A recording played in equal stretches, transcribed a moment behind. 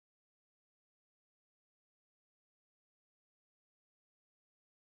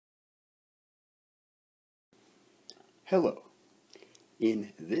Hello.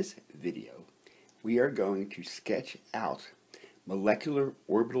 In this video, we are going to sketch out molecular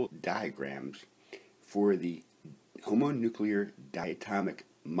orbital diagrams for the homonuclear diatomic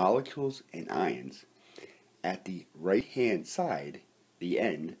molecules and ions at the right-hand side, the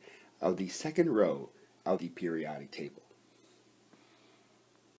end of the second row of the periodic table.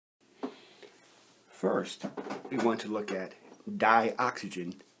 First, we want to look at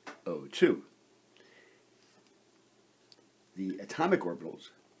dioxygen O2. The atomic orbitals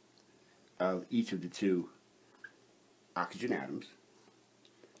of each of the two oxygen atoms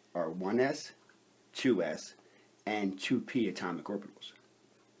are 1s, 2s, and 2p atomic orbitals.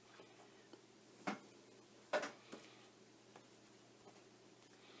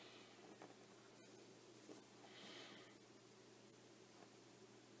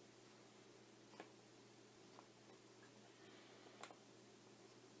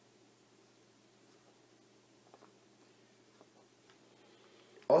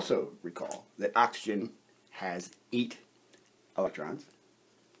 Also recall that oxygen has 8 electrons.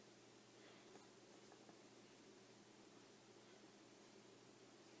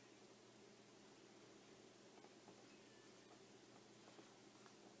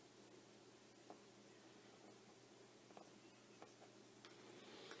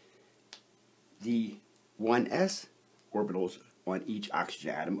 The 1s orbitals on each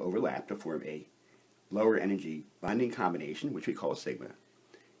oxygen atom overlap to form a lower energy bonding combination, which we call sigma,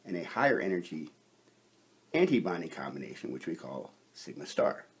 and a higher energy anti-bonding combination, which we call sigma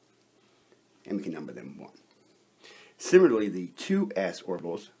star. And we can number them 1. Similarly, the 2s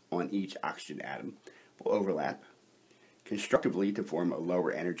orbitals on each oxygen atom will overlap constructively to form a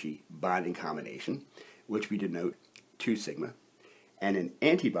lower energy bonding combination, which we denote 2 sigma, and an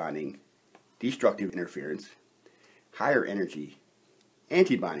anti-bonding destructive interference higher energy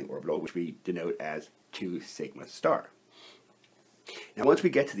anti-bonding orbital, which we denote as 2 sigma star. Now, once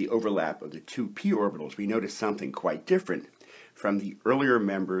we get to the overlap of the 2p orbitals, we notice something quite different from the earlier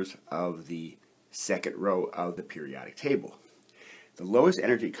members of the second row of the periodic table. The lowest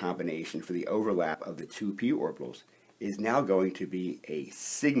energy combination for the overlap of the 2p orbitals is now going to be a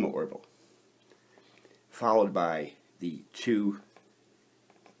sigma orbital, followed by the 2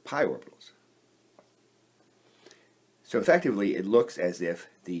 pi orbitals. So effectively, it looks as if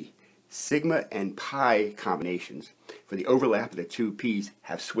the sigma and pi combinations for the overlap of the 2p's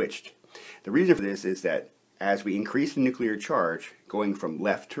have switched. The reason for this is that as we increase the nuclear charge going from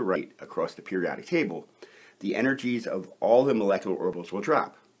left to right across the periodic table, the energies of all the molecular orbitals will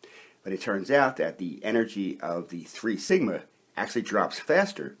drop. But it turns out that the energy of the 3 sigma actually drops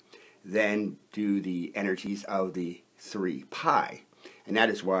faster than do the energies of the 3 pi. And that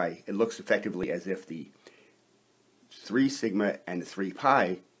is why it looks effectively as if the 3 sigma and the 3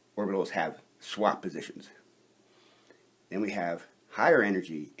 pi orbitals have swap positions. Then we have higher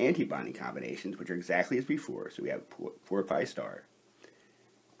energy anti-bonding combinations, which are exactly as before. So we have 4 pi star,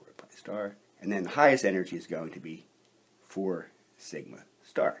 and then the highest energy is going to be 4 sigma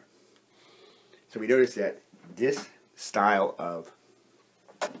star. So we notice that this style of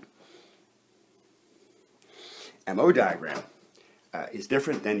MO diagram is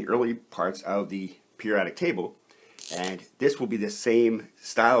different than the early parts of the periodic table. And this will be the same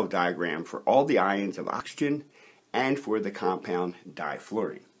style of diagram for all the ions of oxygen and for the compound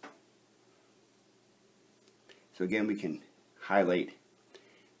difluorine. So again, we can highlight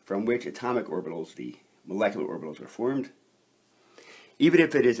from which atomic orbitals the molecular orbitals are formed. Even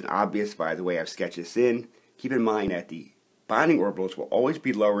if it isn't obvious by the way I've sketched this in, keep in mind that the bonding orbitals will always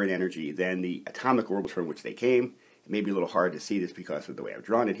be lower in energy than the atomic orbitals from which they came. It may be a little hard to see this because of the way I've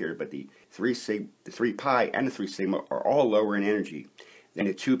drawn it here, but the 3 pi and the 3 sigma are all lower in energy than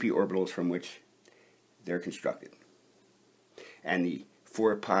the 2p orbitals from which they're constructed. And the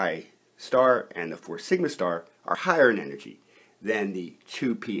 4 pi star and the 4 sigma star are higher in energy than the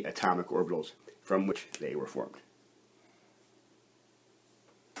 2p atomic orbitals from which they were formed.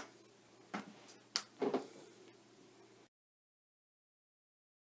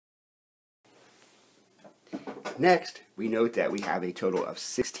 Next, we note that we have a total of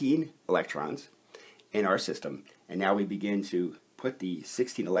 16 electrons in our system, and now we begin to put the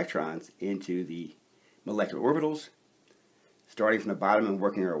 16 electrons into the molecular orbitals, starting from the bottom and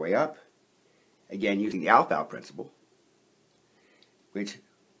working our way up, again using the alpha principle, which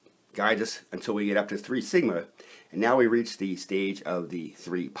guides us until we get up to 3 sigma, and now we reach the stage of the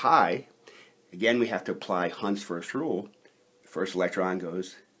 3 pi. Again, we have to apply Hund's first rule. The first electron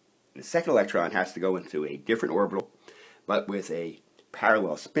goes, and the second electron has to go into a different orbital, but with a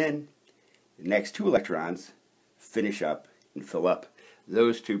parallel spin. The next 2 electrons finish up and fill up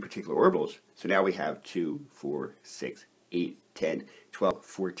those two particular orbitals. So now we have 2, 4, 6, 8, 10, 12,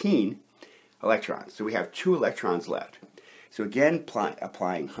 14 electrons. So we have 2 electrons left. So again,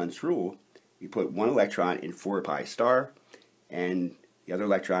 applying Hund's rule, we put one electron in 4 pi star and the other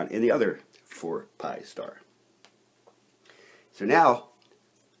electron in the other 4 pi star. So now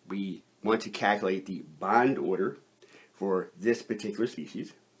we want to calculate the bond order for this particular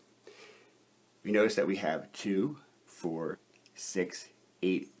species. We notice that we have 2, 4, 6,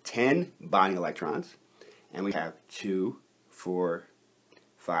 8, 10 bonding electrons, and we have 2, 4,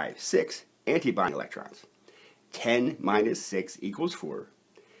 5, 6 anti-bonding electrons. 10 minus 6 equals 4.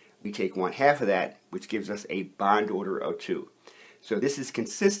 We take 1/2 of that, which gives us a bond order of 2. So this is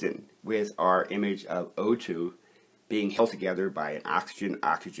consistent with our image of O2 being held together by an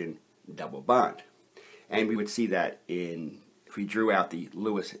oxygen-oxygen double bond. And we would see that if we drew out the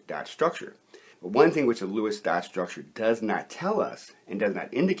Lewis dot structure. But one thing which the Lewis dot structure does not tell us and does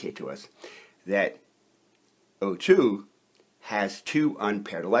not indicate to us that O2 has 2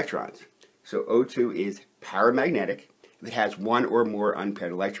 unpaired electrons. So O2 is paramagnetic. If it has 1 or more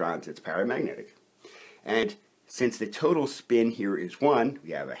unpaired electrons, it's paramagnetic. And since the total spin here is 1,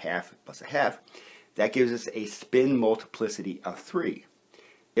 we have a half plus a half, that gives us a spin multiplicity of 3.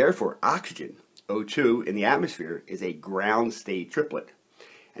 Therefore, oxygen, O2, in the atmosphere is a ground state triplet.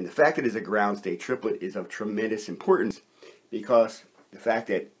 And the fact that it's a ground state triplet is of tremendous importance because the fact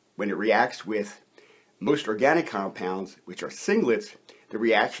that when it reacts with most organic compounds, which are singlets, the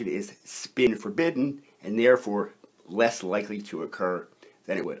reaction is spin forbidden and therefore less likely to occur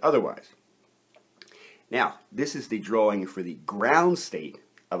than it would otherwise. Now, this is the drawing for the ground state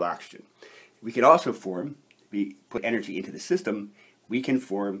of oxygen. We can also form, we put energy into the system, we can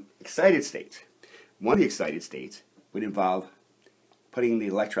form excited states. One of the excited states would involve putting the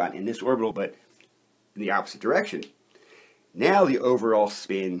electron in this orbital but in the opposite direction. Now the overall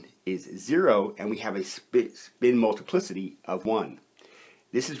spin is 0 and we have a spin multiplicity of 1.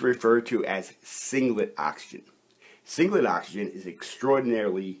 This is referred to as singlet oxygen. Singlet oxygen is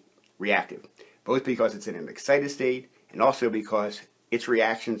extraordinarily reactive, both because it's in an excited state and also because its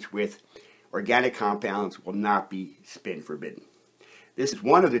reactions with organic compounds will not be spin forbidden. This is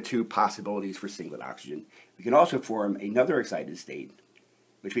one of the 2 possibilities for singlet oxygen. We can also form another excited state,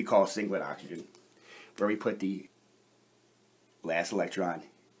 which we call singlet oxygen, where we put the last electron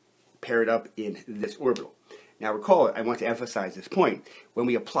paired up in this orbital. Now recall, I want to emphasize this point. When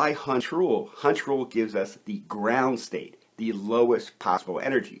we apply Hund's rule gives us the ground state, the lowest possible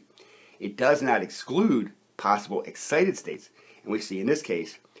energy. It does not exclude possible excited states. And we see in this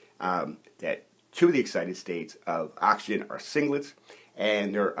case that 2 of the excited states of oxygen are singlets,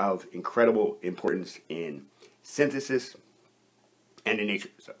 and they're of incredible importance in synthesis and in nature.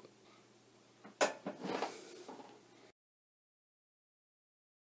 So,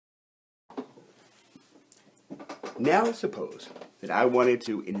 now suppose that I wanted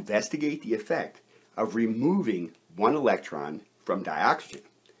to investigate the effect of removing 1 electron from dioxygen.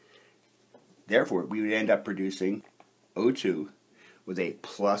 Therefore, we would end up producing O2 with a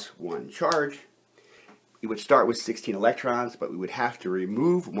 +1 charge. We would start with 16 electrons, but we would have to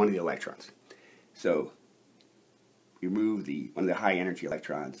remove one of the electrons. So remove one of the high energy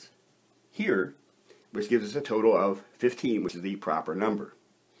electrons here, which gives us a total of 15, which is the proper number.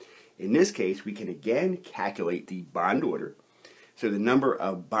 In this case, we can again calculate the bond order. So the number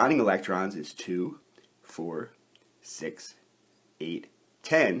of bonding electrons is 2, 4, 6, 8,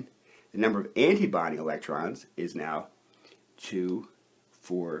 10. The number of anti-bonding electrons is now 2,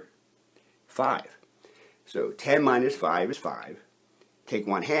 4, 5. So 10 minus 5 is 5. Take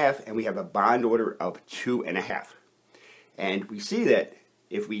 1/2 and we have a bond order of 2.5. And we see that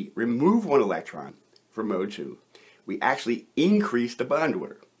if we remove 1 electron from O2, we actually increase the bond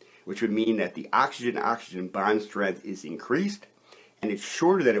order, which would mean that the oxygen-oxygen bond strength is increased and it's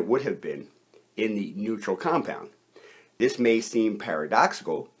shorter than it would have been in the neutral compound. This may seem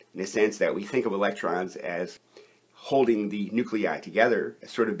paradoxical in the sense that we think of electrons as holding the nuclei together,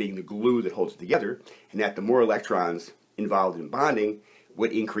 as sort of being the glue that holds it together, and that the more electrons involved in bonding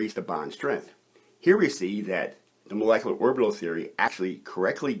would increase the bond strength. Here we see that the molecular orbital theory actually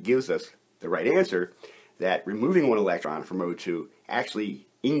correctly gives us the right answer, that removing 1 electron from O2 actually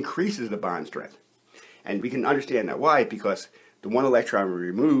increases the bond strength. And we can understand that why, because the 1 electron we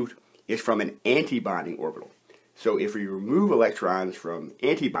removed is from an anti-bonding orbital. So if we remove electrons from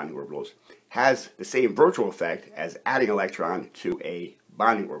anti-bonding orbitals, has the same virtual effect as adding an electron to a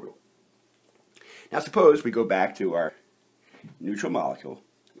bonding orbital. Now suppose we go back to our neutral molecule,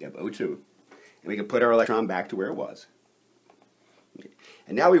 we have O2, and we can put our electron back to where it was.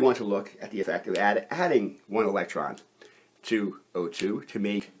 And now we want to look at the effect of adding 1 electron to O2 to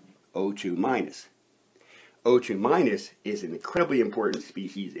make O2 minus. O2 minus is an incredibly important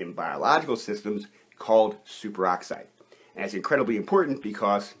species in biological systems called superoxide. And it's incredibly important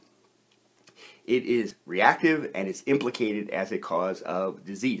because it is reactive and is implicated as a cause of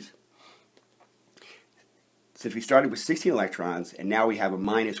disease. Since we started with 16 electrons and now we have a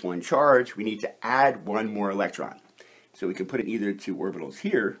 -1 charge, we need to add one more electron. So we can put it either two orbitals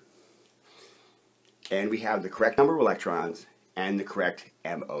here, and we have the correct number of electrons and the correct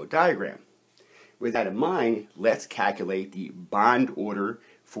MO diagram. With that in mind, let's calculate the bond order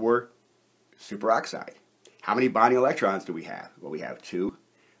for superoxide. How many bonding electrons do we have? Well, we have 2,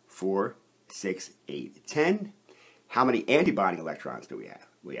 4, 6, 8, 10. How many antibonding electrons do we have?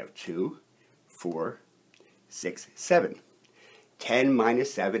 We have 2, 4, 6, 7. 10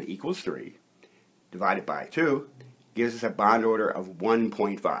 minus 7 equals 3. Divided by 2 gives us a bond order of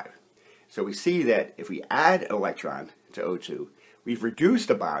 1.5. So we see that if we add an electron to O2, we've reduced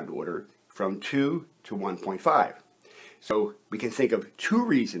the bond order from 2 to 1.5. So we can think of two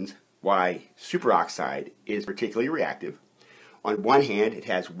reasons why superoxide is particularly reactive. On one hand, it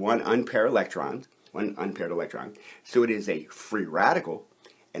has one unpaired electron, so it is a free radical,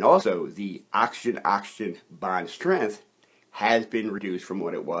 and also the oxygen-oxygen bond strength has been reduced from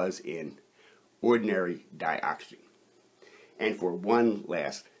what it was in ordinary dioxygen. And for one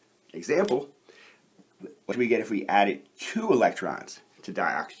last example, what do we get if we added 2 electrons to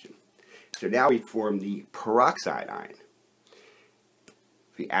dioxygen? So now we form the peroxide ion.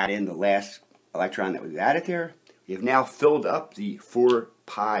 If we add in the last electron that we've added there, we have now filled up the 4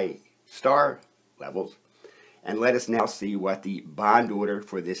 pi star levels, and let us now see what the bond order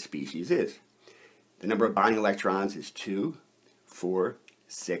for this species is. The number of bonding electrons is 2, 4,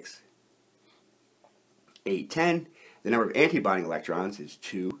 6, 8, 10. The number of antibonding electrons is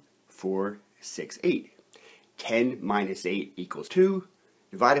 2, 4, 6, 8. 10 minus 8 equals 2,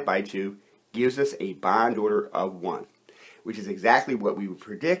 divided by 2 gives us a bond order of 1, which is exactly what we would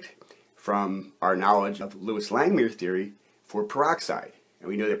predict from our knowledge of Lewis-Langmuir theory for peroxide. And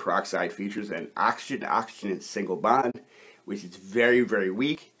we know that peroxide features an oxygen-oxygen single bond, which is very, very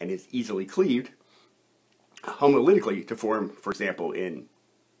weak and is easily cleaved homolytically to form, for example, if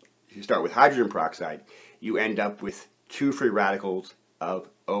you start with hydrogen peroxide, you end up with 2 free radicals of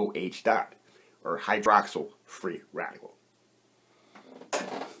OH dot, or hydroxyl free radical.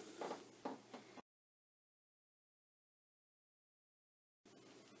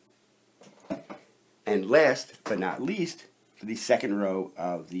 And last but not least, for the second row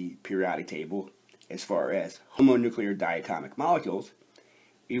of the periodic table, as far as homonuclear diatomic molecules,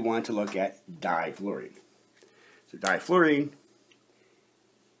 we want to look at difluorine. So difluorine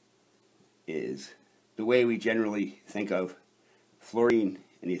is the way we generally think of fluorine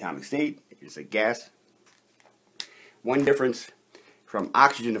in the atomic state. It's a gas. One difference from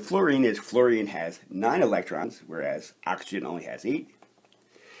oxygen to fluorine is fluorine has 9 electrons, whereas oxygen only has 8.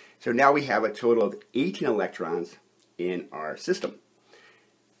 So now we have a total of 18 electrons in our system.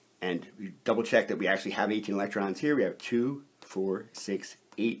 And we double check that we actually have 18 electrons here. We have 2, 4, 6,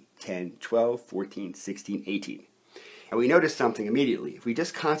 8, 10, 12, 14, 16, 18. And we notice something immediately. If we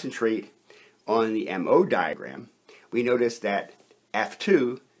just concentrate on the MO diagram, we notice that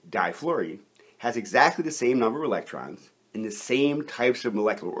F2, difluorine, has exactly the same number of electrons in the same types of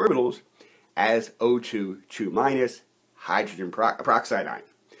molecular orbitals as O2, 2-, hydrogen peroxide ion.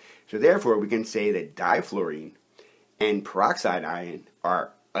 So therefore, we can say that difluorine and peroxide ion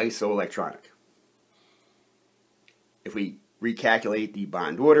are isoelectronic. If we recalculate the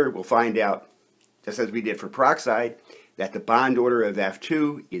bond order, we'll find out, just as we did for peroxide, that the bond order of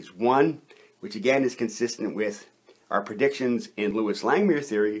F2 is 1, which again is consistent with our predictions in Lewis-Langmuir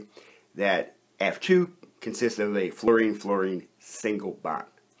theory that F2 consists of a fluorine-fluorine single bond.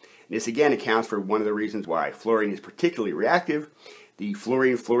 And this again accounts for one of the reasons why fluorine is particularly reactive. The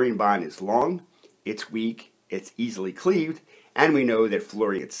fluorine-fluorine bond is long, it's weak, it's easily cleaved, and we know that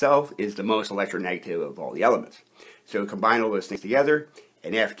fluorine itself is the most electronegative of all the elements. So combine all those things together,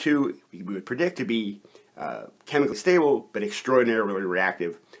 and F2 we would predict to be chemically stable but extraordinarily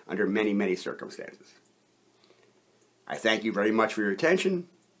reactive under many, many circumstances. I thank you very much for your attention.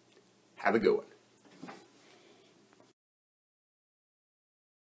 Have a good one.